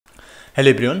Hello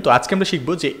everyone, তো আজকে আমরা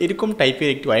শিখবো যে এরকম টাইপের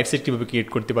একটি ওয়েবসাইট কীভাবে ক্রিয়েট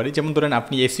করতে পারি। যেমন ধরেন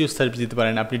আপনি এসইও সার্ভিস দিতে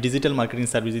পারেন, আপনি ডিজিটাল মার্কেটিং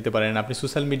সার্ভিস দিতে পারেন, আপনি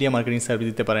সোশ্যাল মিডিয়া মার্কেটিং সার্ভিস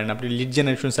দিতে পারেন, আপনি লিড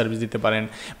জেনারেশন সার্ভিস দিতে পারেন,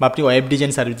 বা আপনি ওয়েব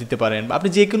ডিজাইন সার্ভিস দিতে পারেন, বা আপনি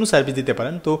যে কোনো সার্ভিস দিতে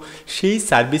পারেন। তো সেই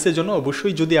সার্ভিসের জন্য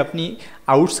অবশ্যই যদি আপনি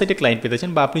আউটসাইডে ক্লায়েন্ট পেতে চান,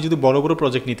 বা আপনি যদি বড় বড়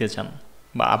প্রজেক্ট নিতে চান,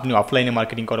 বা আপনি অফলাইনে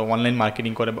মার্কেটিং করে, অনলাইন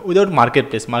মার্কেটিং করে, বা উইদাউট মার্কেট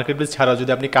প্লেস ছাড়া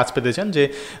যদি আপনি কাজ পেতে চান যে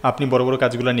আপনি বড় বড়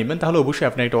কাজগুলো নেবেন, তাহলে অবশ্যই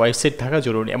আপনার একটা ওয়েবসাইট থাকা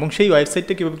জরুরি। এবং সেই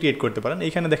ওয়েবসাইটটা কীভাবে ক্রিয়েট করতে পারেন,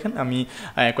 এইখানে দেখেন আমি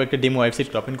কয়েকটা ডেমো ওয়েবসাইট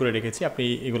ওপেন করে রেখেছি। আপনি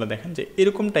এগুলো দেখেন যে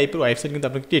এরকম টাইপের ওয়েবসাইট কিন্তু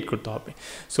আপনাকে ক্রিয়েট করতে হবে।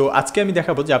 সো আজকে আমি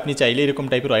দেখাবো যে আপনি চাইলে এরকম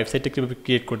টাইপের ওয়েবসাইটটা কীভাবে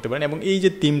ক্রিয়েট করতে পারেন। এবং এই যে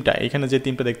থিমটা, এখানে যে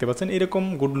থিমটা দেখতে পাচ্ছেন, এরকম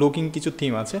গুড লুকিং কিছু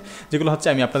থিম আছে যেগুলো হচ্ছে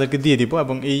আমি আপনাদেরকে দিয়ে দিব,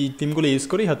 এবং এই থিমগুলো ইউজ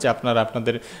করেই হচ্ছে আপনারা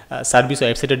আপনাদের সার্ভিস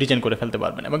ওয়েবসাইটটা ডিজাইন করে ফেলতে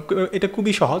পারবেন। এবং এটা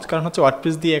খুবই সহজ, কারণ হচ্ছে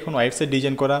ওয়ার্ডপ্রেস দিয়ে এখন ওয়েবসাইট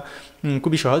ডিজাইন করা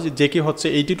খুবই সহজ, যে কি হচ্ছে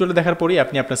এই টিউটোরিয়াল দেখার পরেই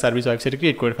আপনি আপনার সার্ভিস ওয়েবসাইট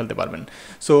ক্রিয়েট করে ফেলতে পারবেন।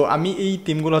 সো আমি এই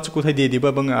থিমগুলো হচ্ছে কোথায় দিয়ে দিব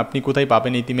এবং আপনি কোথায়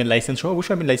পাবেন এই থিমের লাইসেন্স সহ,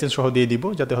 অবশ্যই আমি লাইসেন্স সহ দিয়ে দিব,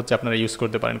 যাতে হচ্ছে আপনারা ইউজ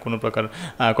করতে পারেন কোনো প্রকার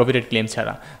কপিরাইট ক্লেম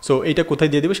ছাড়া। সো এইটা কোথায়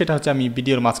দিয়ে দেবো সেটা হচ্ছে আমি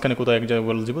ভিডিওর মাঝখানে কোথাও এক জায়গায়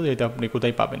বলে দেবো যে এটা আপনি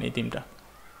কোথায় পাবেন এই থিমটা।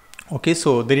 ওকে,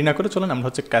 সো দেরি না করে চলেন আমরা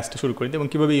হচ্ছে কাজটা শুরু করে দিই এবং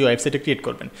কীভাবে এই ওয়েবসাইটটা ক্রিয়েট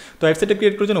করবেন। তো ওয়েবসাইটটা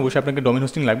ক্রিয়েট করার জন্য অবশ্যই আপনাকে ডোমেন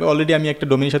হোস্টিং লাগবে। অলরেডি আমি একটা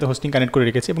ডোমেনের সাথে হোস্টিং কানেক্ট করে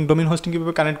রেখেছি, এবং ডোমেন হোস্টিং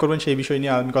কীভাবে কানেক্ট করবেন সেই বিষয়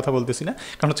নিয়ে আমি কথা বলতেছি না,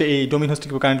 কারণ হচ্ছে এই ডোমেন হোস্টিং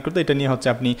কীভাবে কানেক্ট করতে এটা নিয়ে হচ্ছে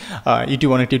আপনি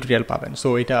ইউটিউব অনেক টিউটোরিয়াল পাবেন। সো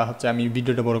এটা হচ্ছে আমি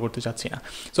ভিডিওটা বড় করতে চাচ্ছি না।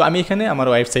 সো আমি এখানে আমার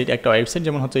একটা ওয়েবসাইট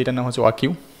যেমন হচ্ছে এটার নাম হচ্ছে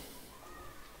ওয়াকিউ।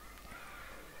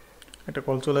 একটা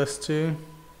কল চলে আসছে,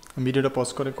 ভিডিওটা পজ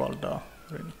করে কলটা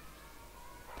রেডি।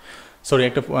 সরি,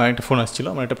 একটা ফোন আসছিল,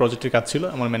 আমার একটা প্রজেক্টের কাজ ছিল,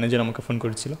 আমার ম্যানেজার আমাকে ফোন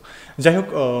করেছিল। যাই হোক,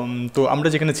 তো আমরা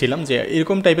যেখানে ছিলাম যে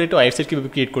এরকম টাইপের একটা ওয়েবসাইট কীভাবে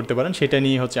ক্রিয়েট করতে পারেন সেটা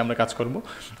নিয়ে হচ্ছে আমরা কাজ করব।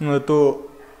 তো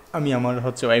আমি আমার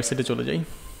হচ্ছে ওয়েবসাইটে চলে যাই।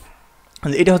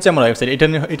 এটা হচ্ছে আমার ওয়েবসাইট,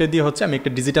 এটা দিয়ে হচ্ছে আমি একটা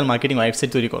ডিজিটাল মার্কেটিং ওয়েবসাইট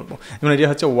তৈরি করবো। যেমন এটা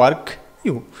হচ্ছে ওয়ার্ক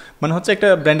ইউ, মানে হচ্ছে একটা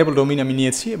ব্র্যান্ডেবল ডোমিন আমি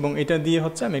নিয়েছি, এবং এটা দিয়ে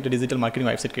হচ্ছে আমি একটা ডিজিটাল মার্কেটিং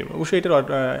ওয়েবসাইট করবো। অবশ্যই এটা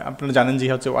আপনারা জানেন যে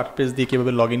হচ্ছে ওয়ার্ডপ্রেস দিয়ে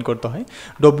কীভাবে লগ ইন করতে হয়।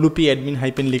 WP অ্যাডমিন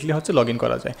হাইপেন লিখলে হচ্ছে লগ ইন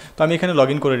করা যায়। তো আমি এখানে লগ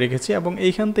ইন করে রেখেছি, এবং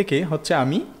এইখান থেকে হচ্ছে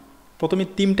আমি প্রথমে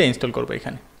থিমটা ইনস্টল করবো।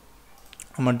 এখানে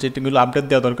আমার যেগুলো আপডেট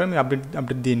দেওয়া দরকার আমি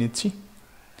আপডেট দিয়ে নিচ্ছি।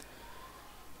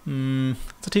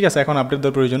 তো ঠিক আছে, এখন আপডেট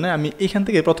দেওয়ার প্রয়োজন নেই। আমি এখান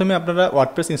থেকে প্রথমে আপনারা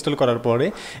ওয়ার্ডপ্রেস ইনস্টল করার পরে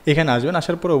এখানে আসবেন,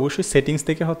 আসার পরে অবশ্যই সেটিংস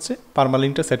থেকে হচ্ছে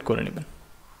পারমালিঙ্কটা সেট করে নেবেন।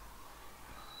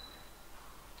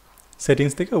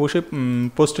 সেটিংস থেকে অবশ্যই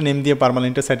পোস্ট নেম দিয়ে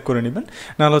পারমানেন্টটা সেট করে নেবেন,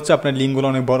 নাহলে হচ্ছে আপনার লিঙ্কগুলো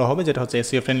অনেক বড় হবে, যেটা হচ্ছে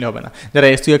এসইও ফ্রেন্ডলি হবে না। যারা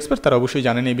এসইও এক্সপার্ট তারা অবশ্যই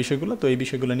জানেন এই বিষয়গুলো। তো এই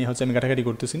বিষয়গুলো নিয়ে হচ্ছে আমি ঘাটাঘাটি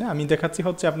করতেছি না, আমি দেখাচ্ছি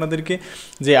হচ্ছে আপনাদেরকে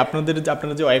যে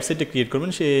আপনারা যে ওয়েবসাইটটা ক্রিয়েট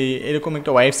করবেন সেই এরকম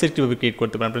একটা ওয়েবসাইট কীভাবে ক্রিয়েট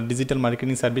করতে পারেন। আপনার ডিজিটাল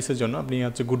মার্কেটিং সার্ভিসের জন্য আপনি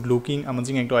হচ্ছে গুড লুকিং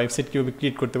অ্যামেজিং একটা ওয়েবসাইট কীভাবে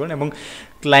ক্রিয়েট করতে পারেন, এবং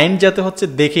ক্লায়েন্ট যাতে হচ্ছে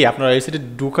দেখে আপনার ওয়েবসাইটে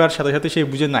ঢোকার সাথে সাথে সে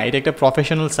বুঝে না এটা একটা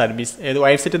প্রফেশনাল সার্ভিস,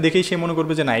 ওয়েবসাইটে দেখেই সে মনে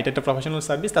করবে যে না এটা একটা প্রফেশনাল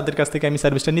সার্ভিস, তাদের কাছ থেকে আমি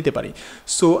সার্ভিসটা নিতে পারি।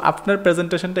 সো আপনার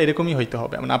প্রেজেন্টেশনটা এরকমই হইতে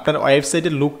হবে, মানে আপনার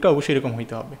ওয়েবসাইটের লুকটা অবশ্যই এরকম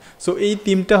হইতে হবে। সো এই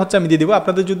থিমটা হচ্ছে আমি দিয়ে দেবো।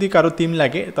 আপনাদের যদি কারো থিম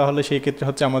লাগে তাহলে সেই ক্ষেত্রে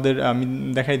হচ্ছে আমি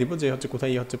দেখাই দিব যে হচ্ছে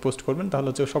কোথায় হচ্ছে পোস্ট করবেন, তাহলে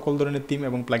হচ্ছে সকল ধরনের থিম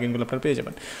এবং প্লাগইনগুলো আপনারা পেয়ে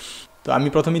যাবেন। তো আমি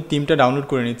প্রথমে থিমটা ডাউনলোড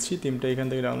করে নিচ্ছি, থিমটা এখান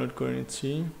থেকে ডাউনলোড করে নিচ্ছি।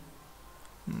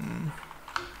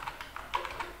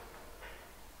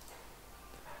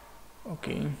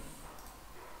 ওকে,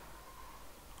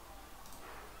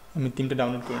 আমি থিমটা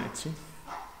ডাউনলোড করে নিচ্ছি।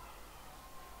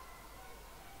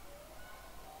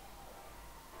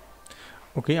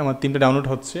 ওকে, আমার থিমটা ডাউনলোড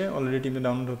হচ্ছে, অলরেডি থিমটা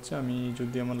ডাউনলোড হচ্ছে। আমি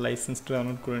যদি আমার লাইসেন্সটা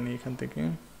ডাউনলোড করে নিই এখান থেকে,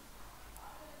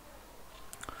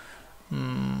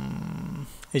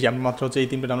 এই যে আমি মাত্র হচ্ছে এই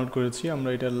থিমটা ডাউনলোড করেছি, আমরা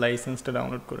এটার লাইসেন্সটা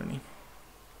ডাউনলোড করে নিই।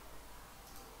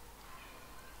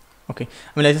 ওকে,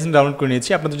 আমি লাইসেন্স ডাউনলোড করে নিয়েছি।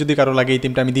 আপনাদের যদি কারো লাগে এই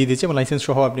থিমটা আমি দিয়ে দিচ্ছি, এবং লাইসেন্স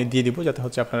সহ আপনি দিয়ে দিব, যাতে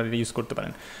হচ্ছে আপনারা এটা ইউজ করতে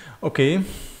পারেন। ওকে,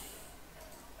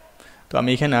 তো আমি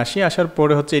এখানে আসার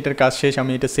পরে হচ্ছে এটার কাজ শেষ,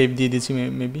 আমি এটা সেভ দিয়ে দিচ্ছি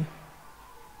মেবি।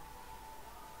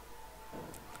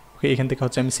 ওকে, এখান থেকে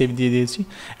হচ্ছে আমি সেভ দিয়ে দিয়েছি।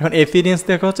 এখন এফিরিয়েন্স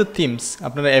দেখা হচ্ছে থিমস,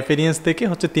 আপনারা এফিরিয়েন্স থেকে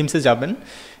হচ্ছে থিমসে যাবেন,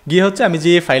 গিয়ে হচ্ছে আমি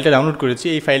যে ফাইলটা ডাউনলোড করেছি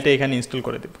এই ফাইলটা এখানে ইনস্টল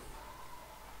করে দেব।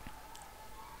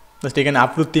 জাস্ট এখানে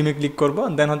আপলোড থিমে ক্লিক করবো,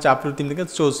 দেন হচ্ছে আপলোড থিম থেকে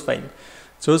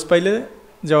চোজ ফাইলে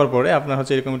যাওয়ার পরে আপনার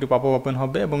হচ্ছে এরকম একটি পপ আপ ওপেন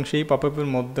হবে, এবং সেই পপ আপের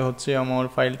মধ্যে হচ্ছে আমার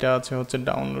ফাইলটা আছে হচ্ছে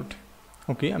ডাউনলোড।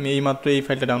 ওকে, আমি এইমাত্র এই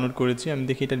ফাইলটা ডাউনলোড করেছি, আমি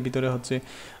দেখি এটার ভিতরে হচ্ছে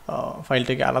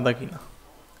ফাইলটাকে আলাদা কিনা,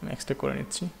 আমি এক্সট্রাক্ট করে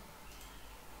নিচ্ছি।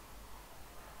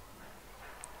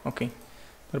 ওকে,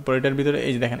 তারপর এটার ভিতরে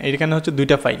এই যে দেখেন এখানে হচ্ছে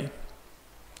দুইটা ফাইল,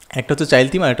 একটা হচ্ছে চাইল্ড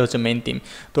থিম আর একটা হচ্ছে মেইন থিম।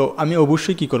 তো আমি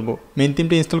অবশ্যই কী করব, মেইন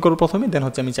থিমটা ইনস্টল করবো প্রথমে, দেন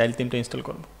হচ্ছে আমি চাইল্ড থিমটা ইনস্টল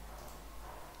করব।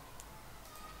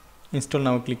 ইনস্টল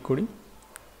নাও ক্লিক করি।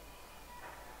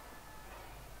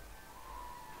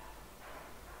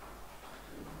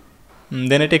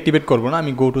 দেন এটা অ্যাক্টিভেট করবো না,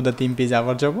 আমি go to the theme page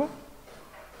আবার যাব,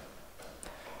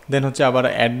 দেন হচ্ছে আবার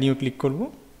অ্যাড নিউ ক্লিক করব,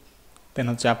 দেন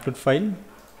হচ্ছে আপলোড ফাইল,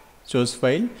 চুজ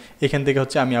ফাইল, এখান থেকে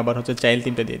হচ্ছে আমি আবার হচ্ছে চাইল্ড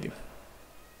থিমটা দিয়ে দিব।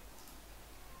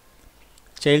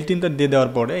 চাইল্ড থিমটা দিয়ে দেওয়ার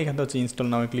পরে এখান থেকে হচ্ছে ইনস্টল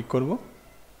নাও ক্লিক করব।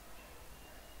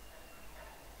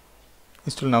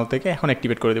 ইনস্টল নাও থেকে এখন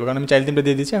অ্যাক্টিভেট করে দেবো, কারণ আমি চাইল্ড থিমটা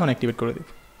দিয়ে দিচ্ছি, এখন অ্যাক্টিভেট করে দেব।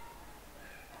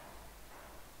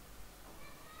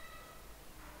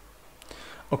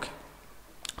 ওকে,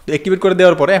 তো অ্যাক্টিভেট করে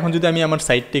দেওয়ার পরে এখন যদি আমি আমার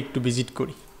সাইটটা একটু ভিজিট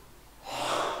করি,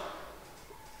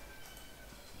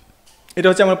 এটা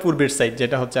হচ্ছে আমার পূর্বের সাইট,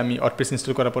 যেটা হচ্ছে আমি ওয়ার্ডপ্রেস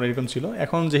ইনস্টল করার পর এরকম ছিল।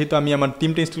 এখন যেহেতু আমি আমার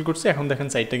থিমটা ইনস্টল করছি, এখন দেখেন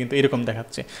সাইটটা কিন্তু এরকম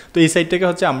দেখাচ্ছে। তো এই সাইটটাকে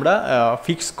হচ্ছে আমরা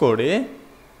ফিক্স করে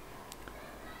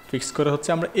হচ্ছে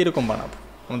আমরা এরকম বানাবো,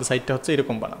 আমাদের সাইটটা হচ্ছে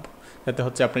এরকম বানাবো, যাতে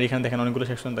হচ্ছে আপনার এখানে দেখেন অনেকগুলো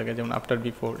সেকশন থাকে, যেমন আফটার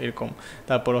বিফোর এরকম।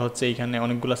 তারপরে হচ্ছে এখানে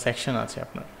অনেকগুলো সেকশন আছে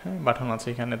আপনার, হ্যাঁ, বাটন আছে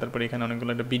এখানে। তারপরে এখানে অনেকগুলো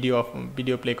একটা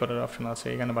ভিডিও প্লে করার অপশন আছে,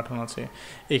 এখানে বাটন আছে।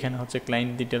 এখানে হচ্ছে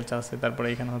ক্লায়েন্ট ডিটেলস আছে। তারপরে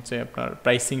এখানে হচ্ছে আপনার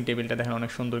প্রাইসিং টেবিলটা দেখেন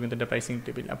অনেক সুন্দর, কিন্তু এটা প্রাইসিং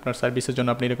টেবিল। আপনার সার্ভিসের জন্য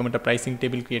আপনি এরকম একটা প্রাইসিং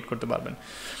টেবিল ক্রিয়েট করতে পারবেন।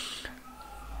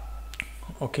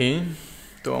 ওকে,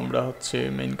 তো আমরা হচ্ছে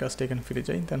মেইন কাজটা এখানে ফিরে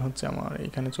যাই, দেন হচ্ছে আমার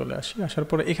এখানে চলে আসি। আসার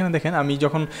পরে এখানে দেখেন আমি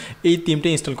যখন এই থিমটা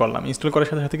ইনস্টল করলাম, ইনস্টল করার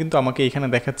সাথে সাথে কিন্তু আমাকে এখানে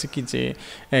দেখাচ্ছে কি যে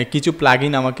কিছু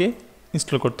প্লাগইন আমাকে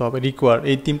ইনস্টল করতে হবে,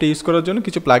 এই থিমটা ইউজ করার জন্য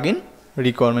কিছু প্লাগইন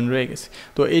রিকোয়ারমেন্ট রয়ে গেছে।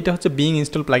 তো এইটা হচ্ছে বিং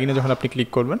ইনস্টল প্লাগইনে যখন আপনি ক্লিক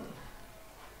করবেন,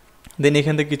 দেন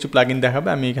এখান থেকে কিছু প্লাগইন দেখাবে।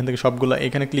 আমি এখান থেকে সবগুলো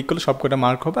এখানে ক্লিক করলে সবকটা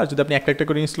মার্ক হবে, আর যদি আপনি একটা একটা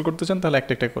করে ইনস্টল করতে চান তাহলে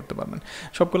একটা একটা করতে পারবেন।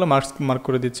 সবগুলো মার্ক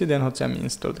করে দিচ্ছি, দেন হচ্ছে আমি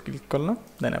ইনস্টল ক্লিক করলাম,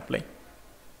 দেন অ্যাপ্লাই।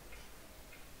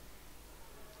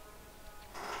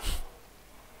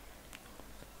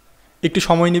 একটু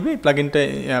সময় নেবে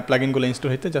প্লাগইনগুলো ইনস্টল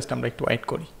হতে, জাস্ট আমরা একটু ওয়েট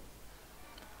করি।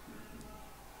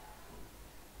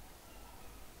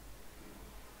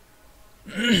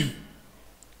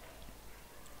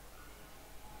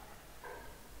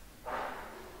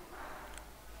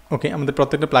 ওকে, আমাদের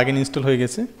প্রত্যেকটা প্লাগইন ইনস্টল হয়ে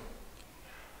গেছে।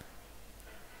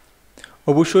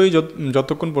 অবশ্যই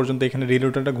যতক্ষণ পর্যন্ত এখানে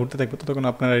রিলোডটা ঘুরতে থাকবে ততক্ষণ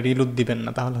আপনারা রিলোড দিবেন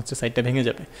না, তাহলে হচ্ছে সাইটটা ভেঙে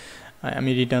যাবে। আমি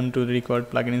রিটার্ন টু রিকোয়ার্ড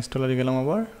প্লাগইন ইনস্টলারে গেলাম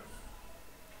আবার,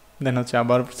 দেন হচ্ছে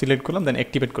আবার সিলেক্ট করলাম, দেন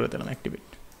অ্যাক্টিভেট করে দিলাম, অ্যাক্টিভেট।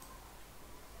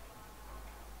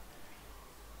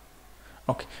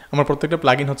 ওকে, আমার প্রত্যেকটা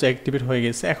প্লাগইন হচ্ছে অ্যাক্টিভেট হয়ে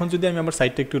গেছে। এখন যদি আমি আমার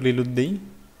সাইটটা একটু রিলোড দিই,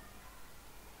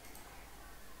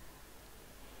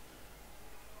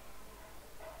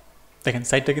 দেখেন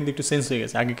সাইটটা কিন্তু একটু চেঞ্জ হয়ে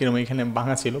গেছে। আগে কিরকম এখানে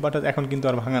ভাঙা ছিল, বাট এখন কিন্তু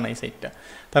আর ভাঙা নাই সাইটটা।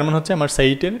 তার মানে হচ্ছে আমার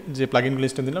সাইটের যে প্লাগইনগুলো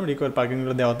ইনস্টল দিলাম, রিকোয়ার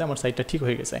প্লাগইনগুলো দেওয়াতে আমার সাইটটা ঠিক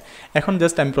হয়ে গেছে। এখন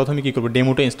জাস্ট আমি প্রথমে কী করবো,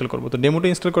 ডেমোটা ইনস্টল করবো। তো ডেমোটা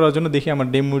ইনস্টল করার জন্য দেখি আমার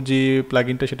ডেমোর যে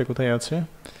প্লাগইনটা সেটা কোথায় আছে।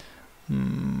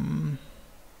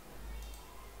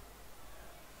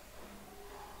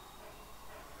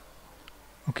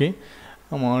 ওকে,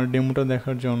 আমার ডেমোটা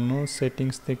দেখার জন্য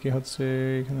সেটিংস থেকে হচ্ছে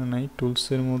এখানে নাই,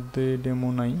 টুলসের মধ্যে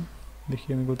ডেমো নাই। দেখি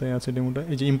আমি কোথায় আছে ডেমোটা,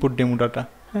 এই যে ইম্পোর্ট ডেমো ডাটা।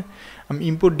 হ্যাঁ, আমি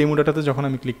ইম্পোর্ট ডেমো ডাটাতে যখন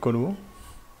আমি ক্লিক করব,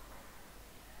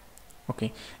 ওকে,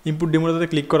 ইম্পোর্ট ডেমো ডাটাতে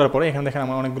ক্লিক করার পরে এখানে দেখেন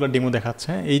আমার অনেকগুলো ডেমো দেখাচ্ছে।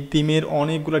 হ্যাঁ, এই থিমের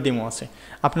অনেকগুলো ডেমো আছে।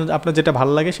 আপনার যেটা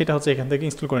ভালো লাগে সেটা হচ্ছে এখান থেকে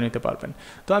ইনস্টল করে নিতে পারবেন।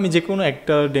 তো আমি যে কোনো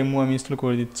একটা ডেমো আমি ইনস্টল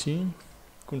করে দিচ্ছি।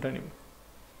 কোনটা নেব?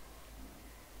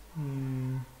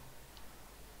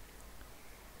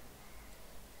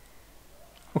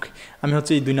 ওকে, আমি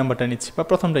হচ্ছে এই 2 নাম্বারটা নিচ্ছি, বা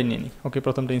প্রথমটাই নিয়ে নিই। ওকে,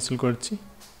 প্রথমটা ইনস্টল করছি।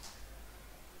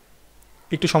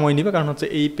 একটু সময় নেবে, কারণ হচ্ছে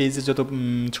এই পেজে যত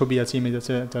ছবি আছে, ইমেজ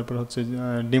আছে, তারপর হচ্ছে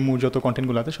ডেমোর যত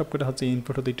কন্টেন্টগুলো আছে সবকটা হচ্ছে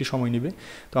ইনপুট হতে একটু সময় নেবে।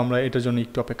 তো আমরা এটার জন্য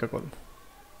একটু অপেক্ষা করব।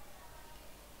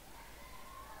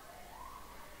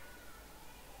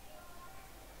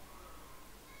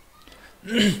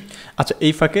 আচ্ছা,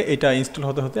 এই ফাঁকে এটা ইনস্টল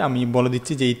হতে হতে আমি বলে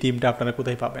দিচ্ছি যে এই থিমটা আপনারা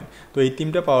কোথায় পাবেন। তো এই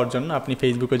থিমটা পাওয়ার জন্য আপনি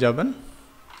ফেসবুকে যাবেন,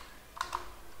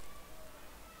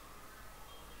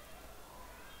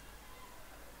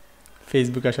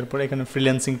 ফেসবুকে আসার পরে এখানে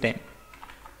ফ্রিল্যান্সিং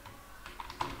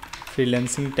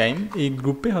টাইম এই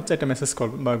গ্রুপে হচ্ছে একটা মেসেজ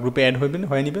করবেন বা গ্রুপে অ্যাড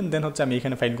হয়ে নেবেন। দেন হচ্ছে আমি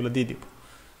এখানে ফাইলগুলো দিয়ে দিব,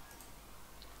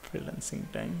 ফ্রিল্যান্সিং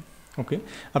টাইম। ওকে,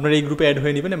 আপনারা এই গ্রুপে অ্যাড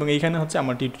হয়ে নেবেন এবং এইখানে হচ্ছে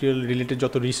আমার টিউটোরিয়াল রিলেটেড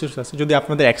যত রিসোর্স আছে, যদি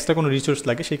আপনাদের এক্সট্রা কোনো রিসোর্স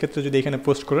লাগে সেই ক্ষেত্রে যদি এখানে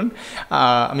পোস্ট করেন,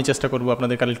 আমি চেষ্টা করব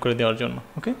আপনাদের কালেক্ট করে দেওয়ার জন্য।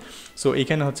 ওকে, সো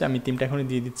এইখানে হচ্ছে আমি থিমটা এখনই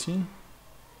দিয়ে দিচ্ছি,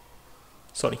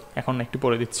 সরি এখন একটু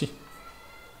পরে দিচ্ছি।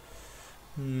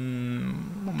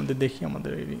 আমাদের দেখি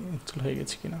আমাদের ইনস্টল হয়ে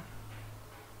গেছে কিনা,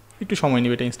 একটু সময়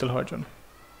নেবে এটা ইনস্টল হওয়ার জন্য।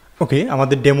 ওকে,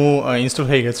 আমাদের ডেমো ইনস্টল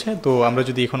হয়ে গেছে। তো আমরা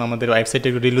যদি এখন আমাদের ওয়েবসাইটে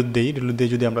একটু রিলোড দিয়ে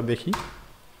যদি আমরা দেখি,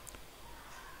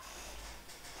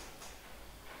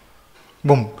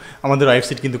 বুম, আমাদের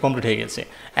ওয়েবসাইট কিন্তু কমপ্লিট হয়ে গেছে।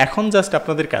 এখন জাস্ট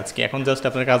আপনাদের কাজ কি? এখন জাস্ট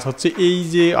আপনার কাজ হচ্ছে এই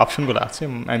যে অপশনগুলো আছে,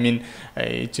 আই মিন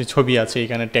এই যে ছবি আছে,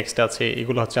 এখানে টেক্সট আছে,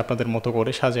 এগুলো হচ্ছে আপনাদের মতো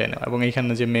করে সাজিয়ে নেওয়া, এবং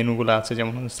এইখানে যে মেনুগুলো আছে,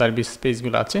 যেমন সার্ভিস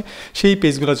পেজগুলো আছে, সেই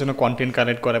পেজগুলোর জন্য কন্টেন্ট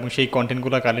কালেক্ট করা, এবং সেই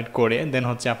কন্টেন্টগুলো কালেক্ট করে দেন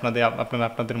হচ্ছে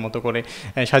আপনাদের মতো করে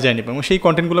সাজিয়ে নেবেন। এবং সেই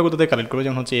কন্টেন্টগুলো কোথায় কালেক্ট করবে,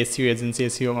 যেমন হচ্ছে SEO agency,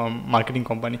 SEO marketing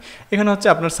company, এখানে হচ্ছে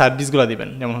আপনার সার্ভিসগুলো দিবেন,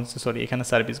 যেমন হচ্ছে এখানে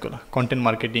সার্ভিসগুলো content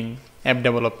marketing, app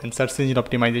development, search engine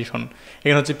optimisation,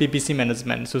 এখানে হচ্ছে PPC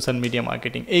management, social media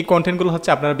marketing. এই কন্টেন্টগুলো হচ্ছে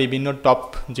আপনারা বিভিন্ন টপ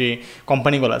যে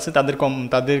কোম্পানিগুলো আছে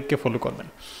তাদেরকে ফলো করবেন।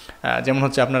 যেমন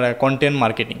হচ্ছে আপনারা কন্টেন্ট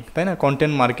মার্কেটিং, তাই না,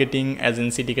 কন্টেন্ট মার্কেটিং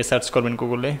এজেন্সিটিকে সার্চ করবেন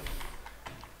গুগলে।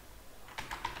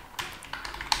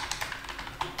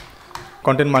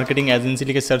 কন্টেন্ট মার্কেটিং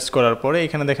এজেন্সিটিকে সার্চ করার পরে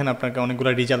এখানে দেখেন আপনাকে অনেকগুলো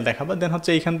রেজাল্ট দেখাবে। দেন হচ্ছে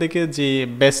এইখান থেকে যে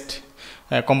বেস্ট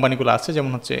কোম্পানিগুলো আছে,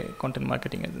 যেমন হচ্ছে কন্টেন্ট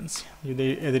মার্কেটিং এজেন্সি,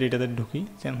 যদি এটাতে ঢুকি,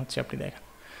 যেমন হচ্ছে আপনি দেখেন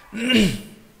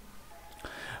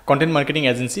কন্টেন্ট মার্কেটিং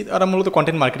এজেন্সি, ওরা মূলত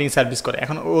কন্টেন্ট মার্কেটিং সার্ভিস করে।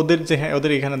 এখন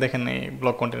ওদের এখানে দেখেন এই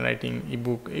ব্লগ কন্টেন্ট রাইটিং,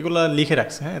 ইবুক, এগুলো লিখে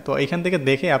রাখছে। হ্যাঁ, তো এখান থেকে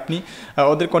দেখে আপনি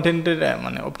ওদের কন্টেন্টের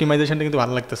মানে অপটিমাইজেশনটা কিন্তু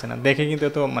ভালো লাগতেছে না, দেখে কিন্তু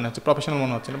এত মানে হচ্ছে প্রফেশনাল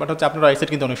মনে হচ্ছে না। বাট হচ্ছে আপনার ওয়েবসাইট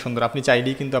কিন্তু অনেক সুন্দর, আপনি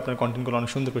চাইলেই কিন্তু আপনার কন্টেন্টগুলো অনেক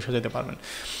সুন্দর করে সাজাতে পারবেন।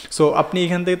 সো আপনি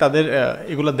এখান থেকে তাদের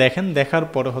এগুলো দেখেন, দেখার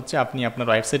পরে হচ্ছে আপনি আপনার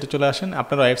ওয়েবসাইটে চলে আসেন।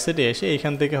 আপনার ওয়েবসাইটে এসে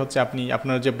এখান থেকে হচ্ছে আপনি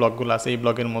আপনার যে ব্লগগুলো আছে, এই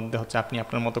ব্লগের মধ্যে হচ্ছে আপনি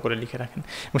আপনার মতো করে লিখে রাখেন,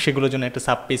 এবং সেগুলোর জন্য একটা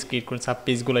সাব পেজ ক্রিয়েট করেন, সাব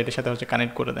পেজগুলো এটার সাথে হচ্ছে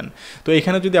কানেক্ট করে দেন। তো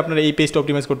এখানে যদি আপনারা এই পেজটা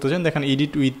অপটিমাইজ করতে চান, দেখেন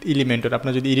এডিট উইথ এলিমেন্টর,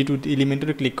 আপনারা যদি এডিট উইথ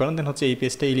এলিমেন্টরে ক্লিক করেন, দেন হচ্ছে এই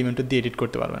পেজটা এলিমেন্টর দিয়ে এডিট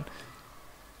করতে পারবেন।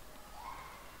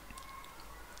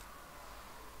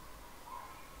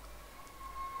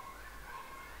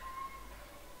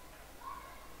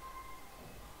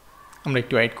 আমরা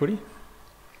একটু ওয়েট করি।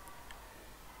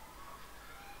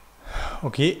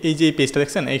 ওকে, এই যে এই পেজটা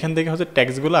দেখছেন, এখান থেকে হচ্ছে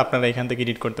ট্যাক্সগুলো আপনারা এখান থেকে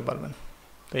এডিট করতে পারবেন।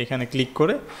 তো এখানে ক্লিক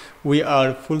করে উই আর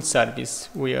ফুল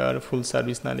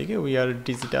সার্ভিস না লিখে we are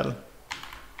digital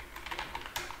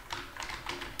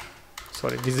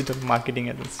marketing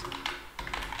agency,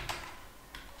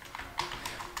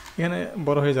 এখানে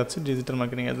বড় হয়ে যাচ্ছে digital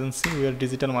marketing agency, we are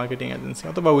digital marketing agency,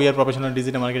 অথবা we are professional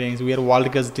digital marketing agency, we are world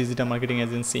class digital marketing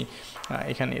agency.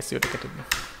 এখানে এসইওটা কেটে দিন,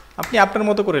 আপনি আপনার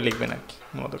মতো করে লিখবেন আর কি।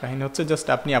 মূলত কাহিনী হচ্ছে জাস্ট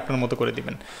আপনি আপনার মতো করে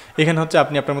দিবেন। এখানে হচ্ছে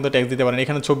আপনি আপনার মতো ট্যাক্স দিতে পারেন,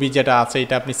 এখানে ছবি যেটা আছে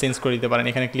এটা আপনি চেঞ্জ করে দিতে পারেন,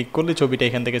 এখানে ক্লিক করলে ছবিটা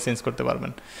এখান থেকে চেঞ্জ করতে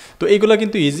পারবেন। তো এইগুলো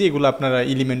কিন্তু ইজি, এগুলো আপনারা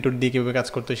এলিমেন্টর দিয়ে কীভাবে কাজ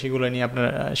করতে সেগুলো নিয়ে আপনারা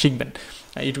শিখবেন।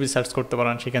 ইউটিউবে সার্চ করতে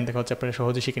পারেন, সেখান থেকে হচ্ছে আপনারা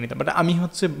সহজে শিখে নিতে। বাট আমি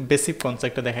হচ্ছে বেসিক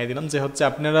কনসেপ্টটা দেখাই দিলাম, যে হচ্ছে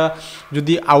আপনারা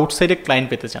যদি আউটসাইডে ক্লায়েন্ট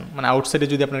পেতে চান, মানে আউটসাইডে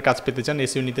যদি আপনার কাজ পেতে চান,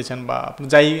 এসইও নিতে চান, বা আপনি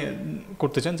যাই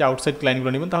করতে চান, যে আউটসাইড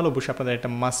ক্লায়েন্টগুলো নেবেন, তাহলে অবশ্যই আপনাদের একটা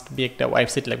মাস্ট বি একটা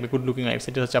ওয়েবসাইট লাগবে, গুড লুকিং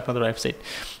ওয়েবসাইট হচ্ছে আপনাদের ওয়েবসাইট।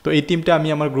 তো এই টিমটা আমি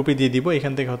আমার গ্রুপে দিয়ে দিব,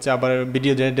 এখান থেকে হচ্ছে আবার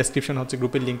ভিডিও ডেসক্রিপশন হচ্ছে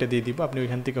গ্রুপের লিঙ্কটা দিয়ে দিব, আপনি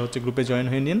ওইখান থেকে হচ্ছে গ্রুপে জয়েন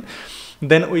হয়ে নিন।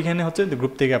 দেন ওইখানে হচ্ছে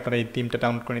গ্রুপ থেকে আপনারা এই টিমটা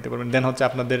ডাউনলোড করে নিতে পারবেন। দেন হচ্ছে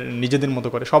আপনাদের নিজেদের মতো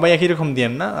করে, সবাই একই রকম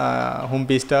দিয়েন না। হোম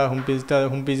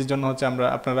পেজের জন্য হচ্ছে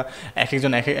আপনারা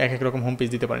একজন এক এক রকম হোম পেজ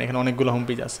দিতে পারেন। এখানে অনেকগুলো হোম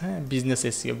পেজ আছে। হ্যাঁ, বিজনেস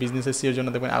এসইওর জন্য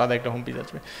দেখবেন আলাদা একটা হোম পেজ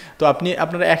আসবে। তো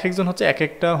আপনারা একজন হচ্ছে এক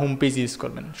একটা হোম পেজ ইউজ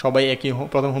করবেন, সবাই একই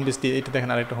প্রথম হোম পেজ দিয়ে, এটা দেখেন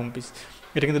আরেকটা হোম পেজ,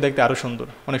 এটা কিন্তু দেখতে আরও সুন্দর,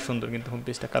 অনেক সুন্দর কিন্তু হোম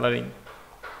পেজটা, কালারিং।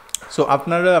 সো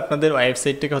আপনারা আপনাদের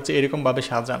ওয়েবসাইটটাকে হচ্ছে এরকমভাবে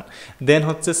সাজান, দেন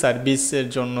হচ্ছে সার্ভিসের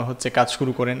জন্য হচ্ছে কাজ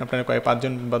শুরু করেন। আপনারা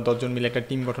 5জন বা 10জন মিলে একটা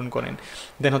টিম গঠন করেন,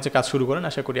 দেন হচ্ছে কাজ শুরু করেন।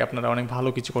 আশা করি আপনারা অনেক ভালো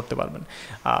কিছু করতে পারবেন।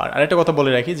 আর আরেকটা কথা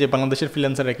বলে রাখি, যে বাংলাদেশের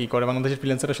ফ্রিল্যান্সাররা কী করে, বাংলাদেশের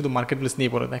ফ্রিল্যান্সাররা শুধু মার্কেট প্লেস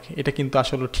নিয়ে পড়ে থাকে, এটা কিন্তু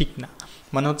আসলে ঠিক না।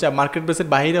 মানে হচ্ছে মার্কেট প্লেসের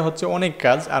বাইরে হচ্ছে অনেক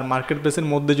কাজ, আর মার্কেট প্লেসের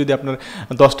মধ্যে যদি আপনার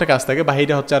 10টা কাজ থাকে,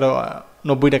 বাইরে হচ্ছে আরও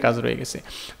 90টা কাজ রয়ে গেছে।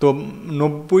 তো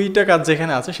 90টা কাজ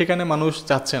যেখানে আছে সেখানে মানুষ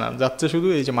যাচ্ছে শুধু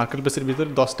এই যে মার্কেট প্লেসের ভিতরে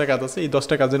 10টা কাজ আছে, এই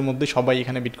 10টা কাজের মধ্যে সবাই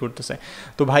এখানে বিট করতেছে।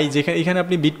 তো ভাই, এখানে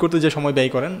আপনি বিট করতে যে সময়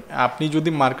ব্যয় করেন, আপনি যদি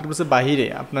মার্কেট প্লেসের বাইরে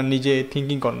আপনার নিজে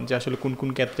থিঙ্কিং করেন যে আসলে কোন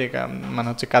ক্ষেত্রে মানে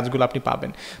হচ্ছে কাজগুলো আপনি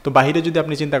পাবেন, তো বাইরে যদি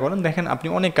আপনি চিন্তা করেন, দেখেন আপনি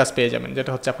অনেক কাজ পেয়ে যাবেন,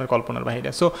 যেটা হচ্ছে আপনার কল্পনার বাইরে।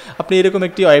 সো আপনি এরকম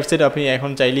একটি ওয়েবসাইট আপনি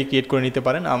এখন চাইলেই ক্রিয়েট করে নিতে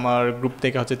পারেন। আমার গ্রুপ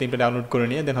থেকে হচ্ছে 3টা ডাউনলোড করে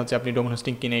নিয়ে দেন হচ্ছে আপনি ডোমেন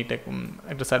হোস্টিং কিনে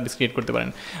একটা সার্ভিস ক্রিয়েট করতে পারেন।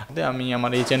 আমি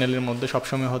আমার এই চ্যানেলের মধ্যে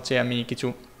সবসময় হচ্ছে আমি কিছু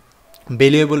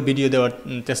ভ্যালুয়েবল ভিডিও দেওয়ার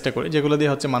চেষ্টা করি, যেগুলো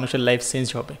দিয়ে হচ্ছে মানুষের লাইফ চেঞ্জ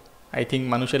হবে। আই থিঙ্ক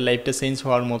মানুষের লাইফটা চেঞ্জ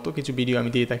হওয়ার মতো কিছু ভিডিও আমি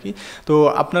দিয়ে থাকি। তো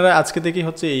আপনারা আজকে থেকেই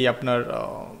হচ্ছে এই আপনার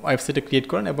ওয়েবসাইটে ক্রিয়েট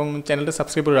করেন এবং চ্যানেলটা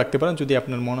সাবস্ক্রাইব করে রাখতে পারেন, যদি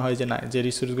আপনার মনে হয় যে না, যে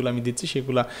রিসোর্সগুলো আমি দিচ্ছি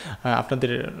সেগুলো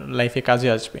আপনাদের লাইফে কাজে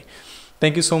আসবে।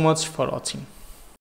 Thank you so much for watching.